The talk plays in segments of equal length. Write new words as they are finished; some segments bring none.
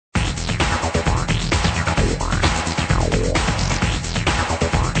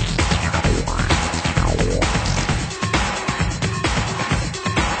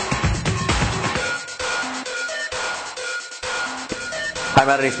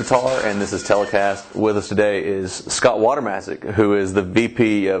Hi, I'm Denise Patar, and this is TelliCast. With us today is Scott Watermasick, who is the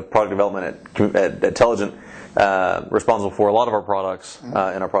VP of Product Development at Telligent, responsible for a lot of our products in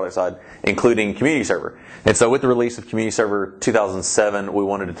our product side, including Community Server. And so with the release of Community Server 2007, we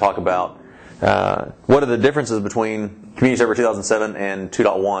wanted to talk about what are the differences between Community Server 2007 and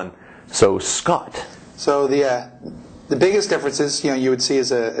 2.1. So, Scott. So the biggest differences you would see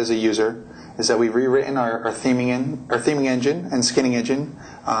as a user is that we've rewritten our theming engine and skinning engine.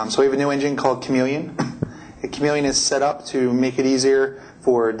 So we have a new engine called Chameleon. Chameleon is set up to make it easier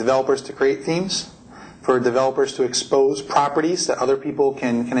for developers to create themes, for developers to expose properties that other people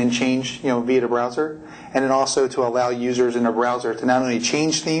can then change via the browser, and then also to allow users in a browser to not only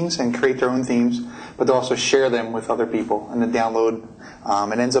change themes and create their own themes, but to also share them with other people. And the download,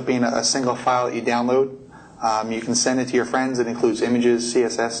 it ends up being a single file that you download. You can send it to your friends. It includes images,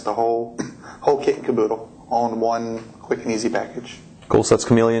 CSS, the whole kit and caboodle, all in one quick and easy package. Cool. So that's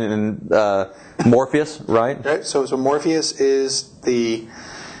Chameleon and Morpheus, right? Right. So Morpheus is the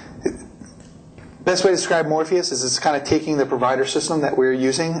best way to describe Morpheus is it's kind of taking the provider system that we're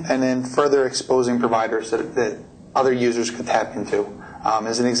using and then further exposing providers that other users could tap into.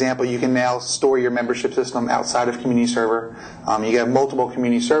 As an example, you can now store your membership system outside of Community Server. You have multiple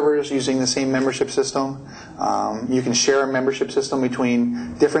community servers using the same membership system. You can share a membership system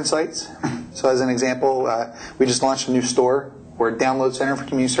between different sites. So as an example, we just launched a new store or download center for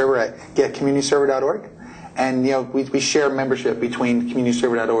Community Server at getcommunityserver.org. And we share membership between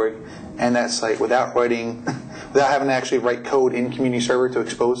communityserver.org and that site without having to actually write code in Community Server to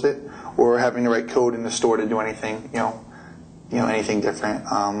expose it, or having to write code in the store to do anything, anything different.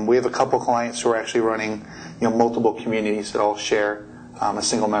 We have a couple clients who are actually running, multiple communities that all share a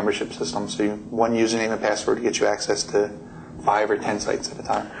single membership system. So one username and password to get you access to 5 or 10 sites at a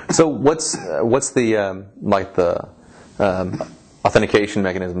time. So what's the authentication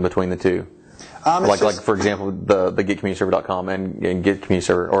mechanism between the two? Like for example, the getcommunityserver.com and get community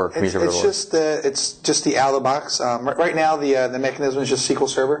server or community server. It's just the out of the box. Right now, the mechanism is just SQL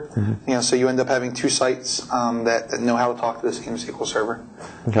Server. Mm-hmm. So you end up having two sites that know how to talk to the same SQL Server.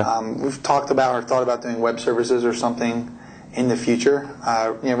 Okay. We've thought about doing web services or something in the future.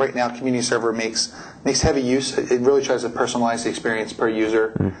 Right now, Community Server makes heavy use. It really tries to personalize the experience per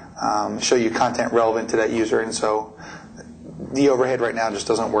user, show you content relevant to that user, and so the overhead right now just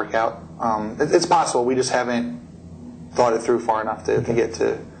doesn't work out. It's possible. We just haven't thought it through far enough to get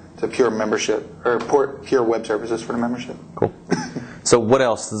to pure membership or pure web services for the membership. Cool. So what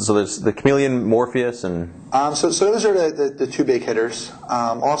else? So there's the Chameleon, Morpheus, and so those are the two big hitters.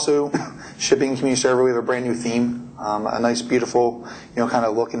 Also, shipping Community Server, we have a brand new theme, a nice, beautiful, kind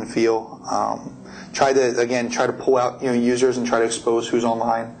of look and feel. Try to pull out users and try to expose who's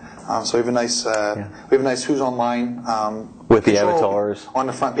online. So we have a nice who's online with the avatars on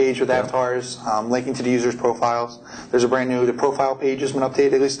the front page with avatars, linking to the users' profiles. There's the profile page has been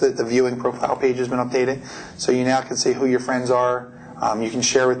updated. At least the viewing profile page has been updated. So you now can see who your friends are. You can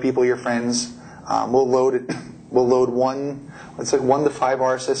share with people your friends. We'll load 1 to 5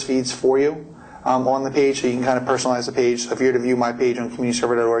 RSS feeds for you on the page, so you can kind of personalize the page. So if you were to view my page on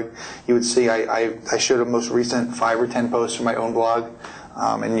communityserver.org, you would see I showed the most recent 5 or 10 posts from my own blog.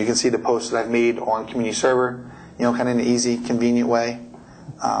 And you can see the posts that I've made on Community Server, kind of in an easy, convenient way.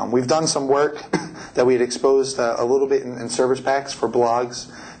 We've done some work that we had exposed a little bit in service packs for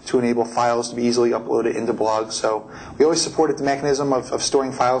blogs to enable files to be easily uploaded into blogs. So we always supported the mechanism of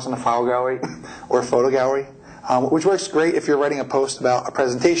storing files in a file gallery or a photo gallery, which works great if you're writing a post about a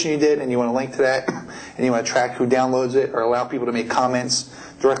presentation you did and you want to link to that and you want to track who downloads it or allow people to make comments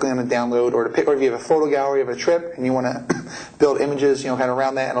directly on the download, or if you have a photo gallery of a trip and you want to build images, kind of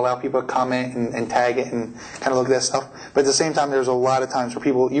around that and allow people to comment and tag it and kind of look at that stuff. But at the same time, there's a lot of times where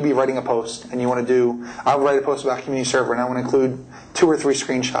you'd be writing a post and you want to I'll write a post about Community Server and I want to include 2 or 3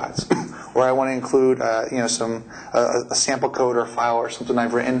 screenshots, or I want to include a sample code or file or something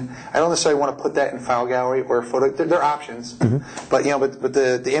I've written. I don't necessarily want to put that in file gallery or photo. They're options, but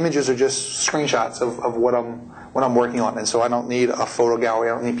the images are just screenshots of what I'm working on, and so I don't need a photo gallery.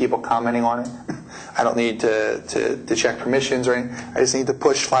 I don't need people commenting on it. I don't need to check permissions or anything. I just need to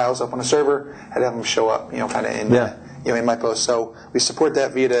push files up on a server and have them show up, kind of in my post. So we support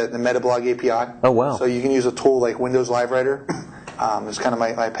that via the Metablog API. Oh wow! So you can use a tool like Windows Live Writer. It's kind of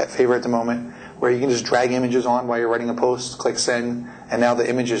my pet favorite at the moment, where you can just drag images on while you're writing a post, click send, and now the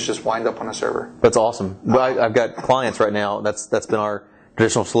images just wind up on a server. That's awesome. I've got clients right now. That's been our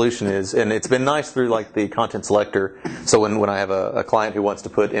traditional solution and it's been nice through like the content selector. So when I have a client who wants to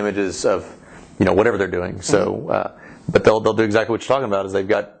put images of whatever they're doing, so but they'll do exactly what you're talking about. Is they've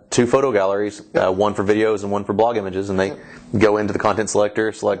got 2 photo galleries, one for videos and one for blog images, and they go into the content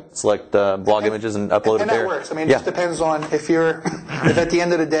selector, select blog images, and upload it there. And that works. I mean, it just depends on if at the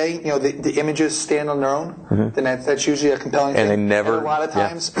end of the day, the images stand on their own, then that's usually a compelling thing. And they never. And a lot of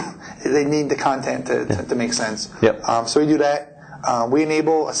times, they need the content to make sense. Yep. So we do that. We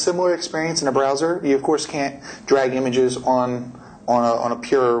enable a similar experience in a browser. You of course can't drag images on a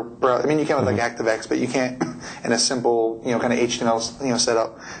pure browser. I mean, you can with like ActiveX, but you can't in a simple kind of HTML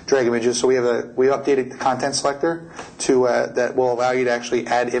setup drag images. So we updated the content selector to that will allow you to actually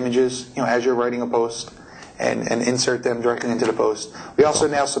add images as you're writing a post and insert them directly into the post. We also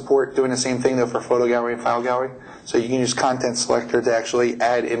now support doing the same thing though for photo gallery and file gallery. So you can use content selector to actually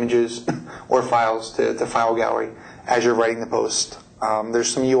add images or files to file gallery as you're writing the post.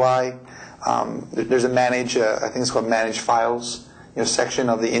 There's some UI. There's a manage. I think it's called manage files. Section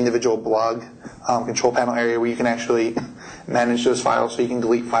of the individual blog control panel area where you can actually manage those files. So you can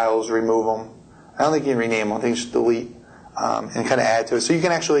delete files, remove them. I don't think you can rename them. I think just delete and kind of add to it. So you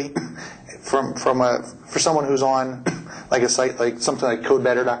can actually, for someone who's on like a site like something like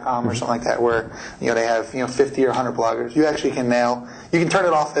codebetter.com or something like that, where they have 50 or 100 bloggers, you actually can you can turn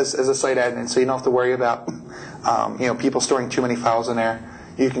it off as a site admin, so you don't have to worry about people storing too many files in there.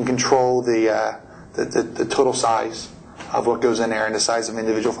 You can control the total size of what goes in there and the size of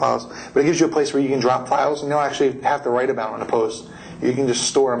individual files. But it gives you a place where you can drop files and you don't actually have to write about them in a post. You can just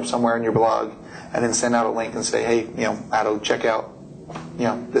store them somewhere in your blog and then send out a link and say, hey, I'll check out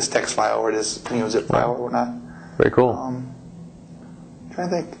this text file or this zip file or whatnot. Very cool. Trying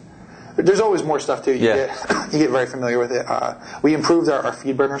to think. There's always more stuff too. You get very familiar with it. We improved our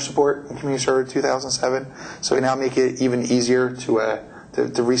feed burner support in Community Server 2007, so we now make it even easier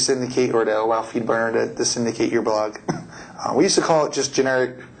to re-syndicate or to allow FeedBurner to syndicate your blog. We used to call it just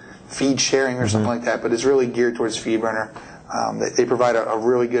generic feed sharing or something like that, but it's really geared towards FeedBurner. They provide a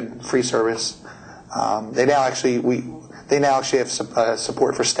really good free service. They now actually have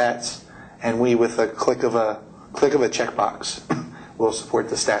support for stats, and we with a click of a checkbox will support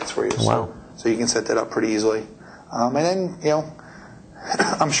the stats for you. Wow. So you can set that up pretty easily. And then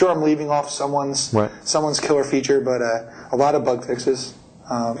I'm sure I'm leaving off someone's killer feature, but a lot of bug fixes.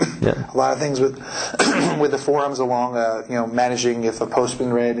 A lot of things with with the forums along, managing if a post's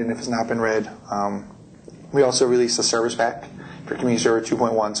been read and if it's not been read. We also released a service pack for Community Server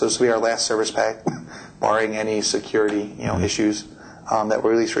 2.1, so this will be our last service pack, barring any security issues that we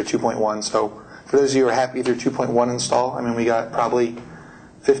released for 2.1. So for those of you who are happy with your 2.1 install, I mean, we got probably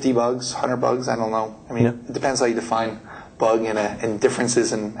 50 bugs, 100 bugs, I don't know. I mean, it depends how you define bug and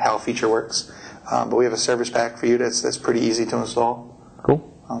differences in how a feature works. But we have a service pack for you that's pretty easy to install. Cool.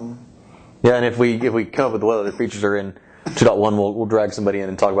 And if we come up with what other features are in 2.1, we'll drag somebody in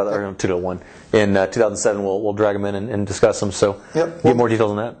and talk about that. Or 2.1 in 2007, we'll drag them in and discuss them. So get more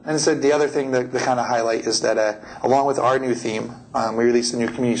details on that. And so the other thing to kind of highlight is that along with our new theme, we released a new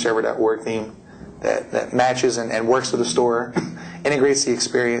CommunityServer.org theme that matches and works with the store, integrates the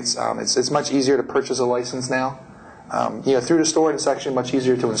experience. It's much easier to purchase a license now. Through the store, it's actually much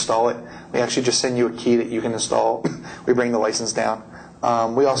easier to install it. We actually just send you a key that you can install. We bring the license down.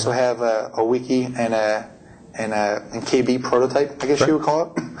 We also have a wiki and a KB prototype, I guess you would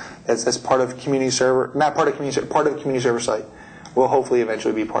call it. That's part of Community Server, not part of Community Server, part of the Community Server site. Will hopefully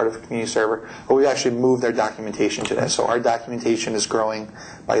eventually be part of Community Server, but we actually moved our documentation to that. So our documentation is growing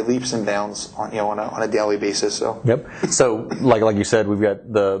by leaps and bounds on a daily basis. So So like you said, we've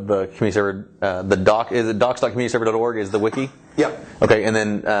got the Community Server, the doc is it docs.communityserver.org is the wiki. Okay, and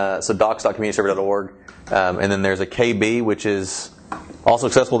then so docs.communityserver.org, and then there's a KB which is also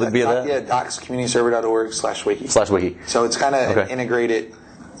accessible via that. docscommunityserver.org/wiki. So it's kind of integrated.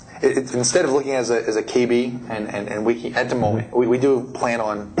 Instead of looking as a KB and wiki at the moment, we do plan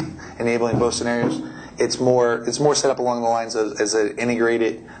on enabling both scenarios. It's more set up along the lines of as an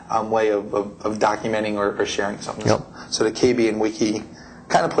integrated way of documenting or sharing something. So the KB and wiki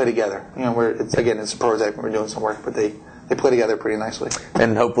kind of play together. It's a prototype and we're doing some work, but they play together pretty nicely.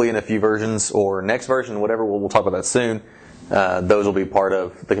 And hopefully in a few versions or next version, whatever, we'll talk about that soon. Those will be part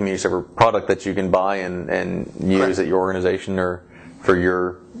of the Community Server product that you can buy and use at your organization or for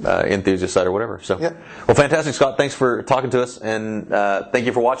your enthusiast site or whatever. So, well, fantastic, Scott. Thanks for talking to us, and thank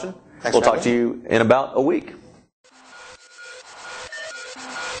you for watching. We'll talk to you in about a week.